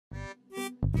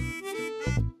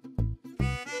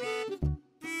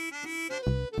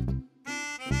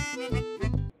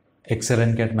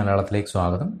Excellent Cat Malayalam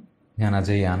സ്വാഗതം. ഞാൻ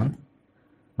Ajay Anand.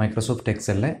 Microsoft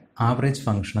എക്സലിലെ average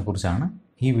ഫംഗ്ഷനെ കുറിച്ചാണ്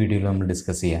ഈ വീഡിയോയിൽ നമ്മൾ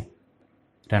ഡിസ്കസ് ചെയ്യുക.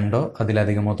 രണ്ടോ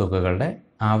അതിലധികമോ തുകകളുടെ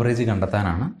ആവറേജ്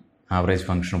കണ്ടെത്താനാണ് ആവറേജ്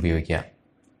ഫംഗ്ഷൻ ഉപയോഗിക്കുക.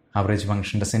 ആവറേജ്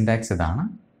ഫംഗ്ഷൻ്റെ സിൻടാക്സ് ഇതാണ്.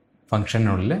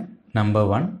 ഫംഗ്ഷനുള്ളിൽ നമ്പർ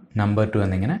 1, നമ്പർ 2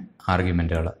 എന്നിങ്ങനെ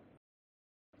ആർഗ്യുമെൻറ്റുകൾ.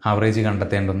 ആവറേജ്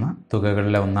കണ്ടെത്തേണ്ടുന്ന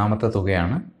തുകകളിലെ ഒന്നാമത്തെ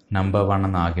തുകയാണ് നമ്പർ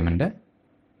 1 എന്ന ആർഗ്യുമെൻറ്റ്.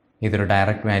 ഇതൊരു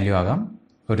ഡയറക്റ്റ് വാല്യൂ ആകാം,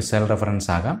 ഒരു സെൽ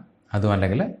റെഫറൻസ് ആകാം, അതും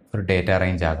അല്ലെങ്കിൽ ഒരു ഡേറ്റ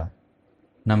റേഞ്ച് ആകാം.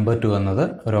 നമ്പർ 2 എന്നത്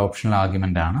ഒരു ഓപ്ഷണൽ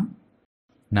ആർഗ്യുമെൻ്റ് ആണ്.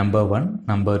 നമ്പർ 1,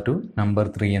 നമ്പർ 2, നമ്പർ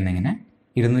 3 എന്നിങ്ങനെ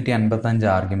 255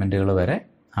 ആർഗ്യുമെൻറ്റുകൾ വരെ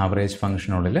ആവറേജ്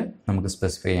ഫംഗ്ഷനുള്ളിൽ നമുക്ക്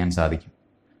സ്പെസിഫൈ ചെയ്യാൻ സാധിക്കും.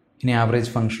 ഇനി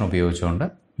ആവറേജ് ഫംഗ്ഷൻ ഉപയോഗിച്ചുകൊണ്ട്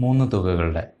 3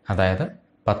 തുകകളുടെ, അതായത്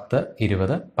 10,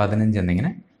 20, 15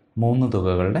 എന്നിങ്ങനെ 3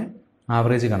 തുകകളുടെ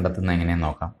ആവറേജ് കണ്ടെത്തുന്നത് എങ്ങനെയെന്ന്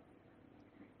നോക്കാം.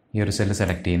 ഈ ഒരു സെല്ല്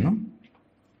സെലക്ട് ചെയ്യുന്നു,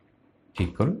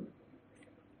 equal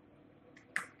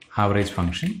average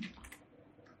function,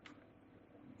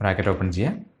 bracket open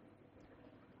ചെയ്യുക.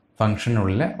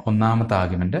 ഫംഗ്ഷനുള്ളിലെ ഒന്നാമത്തെ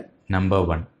ആർഗ്യുമെൻറ്റ് നമ്പർ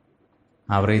 1,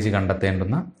 ആവറേജ്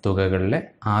കണ്ടെത്തേണ്ടുന്ന തുകകളിലെ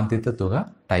ആദ്യത്തെ തുക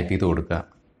ടൈപ്പ് ചെയ്ത് കൊടുക്കുക.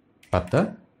 10,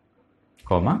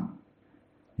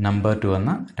 നമ്പർ 2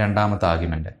 എന്ന രണ്ടാമത്തെ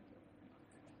ആർഗ്യുമെൻറ്റ്,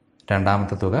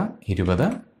 രണ്ടാമത്തെ തുക 20,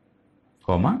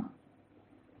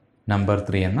 നമ്പർ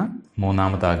 3 എന്ന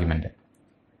മൂന്നാമത്തെ ആർഗ്യുമെൻറ്റ്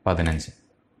 15.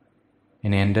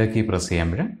 ഇനി എൻ്റർ കീ പ്രസ്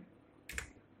ചെയ്യുമ്പോൾ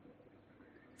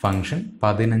ഫംഗ്ഷൻ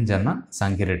 15 എന്ന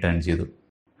സംഖ്യ റിട്ടേൺ ചെയ്തു.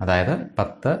 അതായത്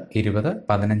 10, 20,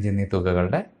 15 എന്നീ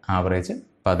തുകകളുടെ ആവറേജ്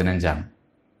 15 ആണ്.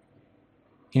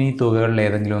 ഇനി ഈ തുകകളിൽ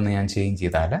ഏതെങ്കിലും ഒന്ന് ഞാൻ ചേഞ്ച്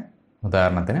ചെയ്താൽ,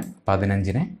 ഉദാഹരണത്തിന്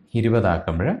 15നെ 20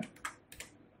 ആക്കുമ്പോൾ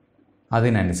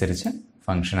അതിനനുസരിച്ച്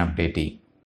ഫംഗ്ഷൻ അപ്ഡേറ്റ് ചെയ്യും.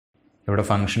 ഇവിടെ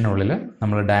ഫംഗ്ഷനുള്ളിൽ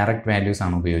നമ്മൾ ഡയറക്റ്റ് വാല്യൂസ്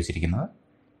ആണ് ഉപയോഗിച്ചിരിക്കുന്നത്.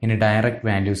 ഇനി ഡയറക്റ്റ്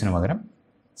വാല്യൂസിന് പകരം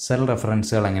സെൽ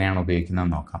റെഫറൻസുകൾ എങ്ങനെയാണ്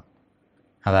ഉപയോഗിക്കുന്നതെന്ന് നോക്കാം.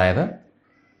 അതായത്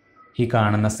ഈ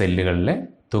കാണുന്ന സെല്ലുകളിലെ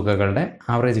തുകകളുടെ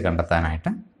ആവറേജ്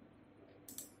കണ്ടെത്താനായിട്ട്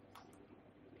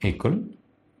ഈക്വൽ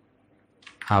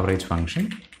ആവറേജ് ഫംഗ്ഷൻ,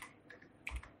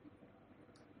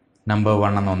 നമ്പർ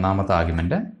 1 എന്ന ഒന്നാമത്തെ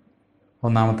ആർഗ്യുമെൻറ്റ്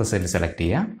ഒന്നാമത്തെ സെല്ല് സെലക്ട്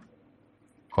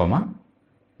ചെയ്യുക,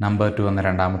 നമ്പർ 2 എന്ന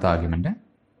രണ്ടാമത്തെ ആർഗ്യുമെൻറ്റ്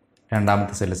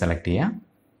രണ്ടാമത്തെ സെല്ല് സെലക്ട്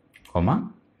ചെയ്യുക,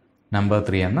 നമ്പർ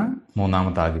 3 എന്ന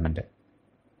മൂന്നാമത്തെ ആർഗ്യുമെൻറ്റ്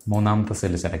മൂന്നാമത്തെ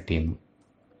സെല്ല് സെലക്ട് ചെയ്യുന്നു.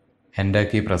 എൻ്റർ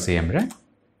കീ പ്രസ് ചെയ്യുമ്പോൾ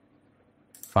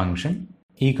ഫംഗ്ഷൻ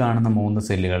ഈ കാണുന്ന 3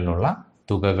 സെല്ലുകളിലുള്ള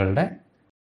തുകകളുടെ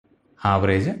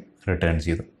ആവറേജ് റിട്ടേൺ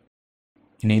ചെയ്തു.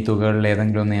 ഇനി ഈ തുകകളിൽ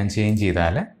ഏതെങ്കിലും ഒന്ന് ഞാൻ ചേഞ്ച്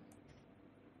ചെയ്താൽ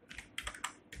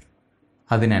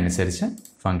അതിനനുസരിച്ച്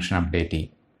ഫംഗ്ഷൻ അപ്ഡേറ്റ്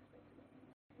ചെയ്യും.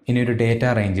 ഇനി ഒരു ഡേറ്റ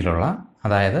റേഞ്ചിലുള്ള,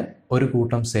 അതായത് ഒരു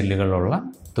കൂട്ടം സെല്ലുകളിലുള്ള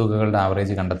തുകകളുടെ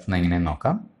ആവറേജ് കണ്ടെത്തുന്നത് എങ്ങനെയെന്ന്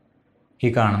നോക്കാം. ഈ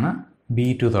കാണുന്ന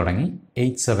B2 തുടങ്ങി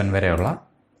H7 വരെയുള്ള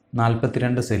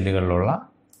 42 സെല്ലുകളിലുള്ള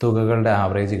തുകകളുടെ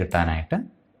ആവറേജ് കിട്ടാനായിട്ട്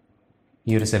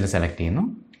ഈ ഒരു സെല്ല് സെലക്ട് ചെയ്യുന്നു,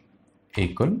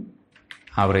 ഈക്വൽ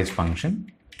ആവറേജ് ഫംഗ്ഷൻ,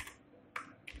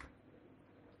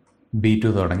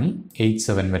 B2 തുടങ്ങി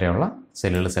H7 വരെയുള്ള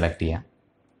സെല്ലുകൾ സെലക്ട് ചെയ്യാം.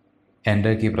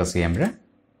 എൻ്റർ കീ പ്രസ് ചെയ്യുമ്പോൾ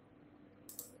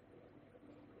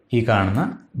ഈ കാണുന്ന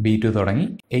B2 തുടങ്ങി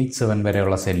H7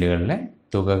 വരെയുള്ള സെല്ലുകളിലെ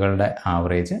തുകകളുടെ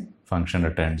ആവറേജ് ഫംഗ്ഷൻ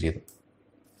റിട്ടേൺ ചെയ്തു.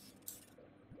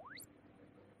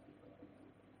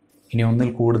 ഇനി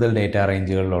ഒന്നിൽ കൂടുതൽ ഡേറ്റ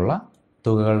റേഞ്ചുകളിലുള്ള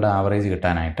തുകകളുടെ ആവറേജ്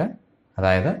കിട്ടാനായിട്ട്,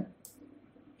 അതായത്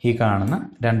ഈ കാണുന്ന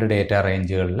 2 ഡേറ്റ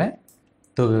റേഞ്ചുകളിലെ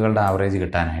തുകകളുടെ ആവറേജ്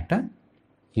കിട്ടാനായിട്ട്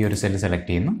ഈ ഒരു സെല്ല് സെലക്ട്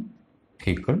ചെയ്യുന്നു,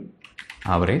 ഈക്വൽ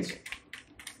ആവറേജ്,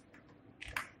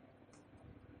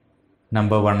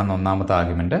 നമ്പർ 1 എന്ന ഒന്നാമത്തെ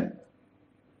ആർഗ്യുമെൻറ്റ്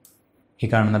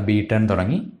ഈ കാണുന്ന B10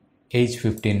 തുടങ്ങി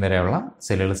H15 വരെയുള്ള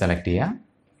സെല്ലുകൾ സെലക്ട്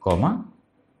ചെയ്യുക,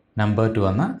 നമ്പർ 2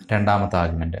 എന്ന രണ്ടാമത്തെ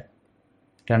ആർഗ്യുമെൻറ്റ്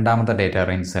രണ്ടാമത്തെ ഡേറ്റ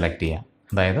റേഞ്ച് സെലക്ട് ചെയ്യുക,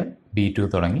 അതായത്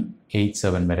B2 തുടങ്ങി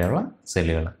H7 വരെയുള്ള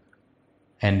സെല്ലുകൾ.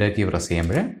 എൻ്റർ കീ പ്രസ്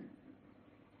ചെയ്യുമ്പോൾ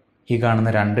ഈ കാണുന്ന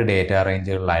 2 ഡേറ്റ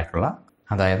റേഞ്ചുകളിലായിട്ടുള്ള,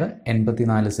 അതായത്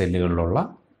 84 സെല്ലുകളിലുള്ള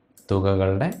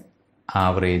തുകകളുടെ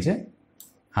ആവറേജ്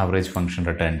ഫംഗ്ഷൻ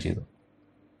റിട്ടേൺ ചെയ്തു.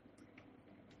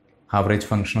 ആവറേജ്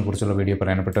ഫംഗ്ഷനെ കുറിച്ചുള്ള വീഡിയോ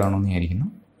പ്രയോജനപ്പെട്ടതാണെന്ന് വിചാരിക്കുന്നു.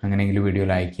 അങ്ങനെയെങ്കിൽ വീഡിയോ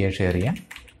ലൈക്ക് ചെയ്യുക, ഷെയർ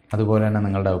ചെയ്യുക, അതുപോലെ തന്നെ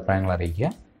നിങ്ങളുടെ അഭിപ്രായങ്ങൾ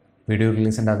അറിയിക്കുക. വീഡിയോ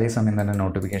റിലീസിൻ്റെ അതേ സമയം തന്നെ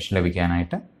നോട്ടിഫിക്കേഷൻ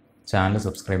ലഭിക്കാനായിട്ട് ചാനൽ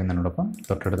സബ്സ്ക്രൈബ് ചെയ്യുന്നതിനോടൊപ്പം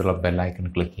തൊട്ടടുത്തുള്ള ബെൽ ഐക്കൺ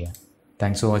ക്ലിക്ക് ചെയ്യുക.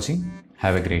 Thanks for watching.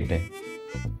 Have A great day.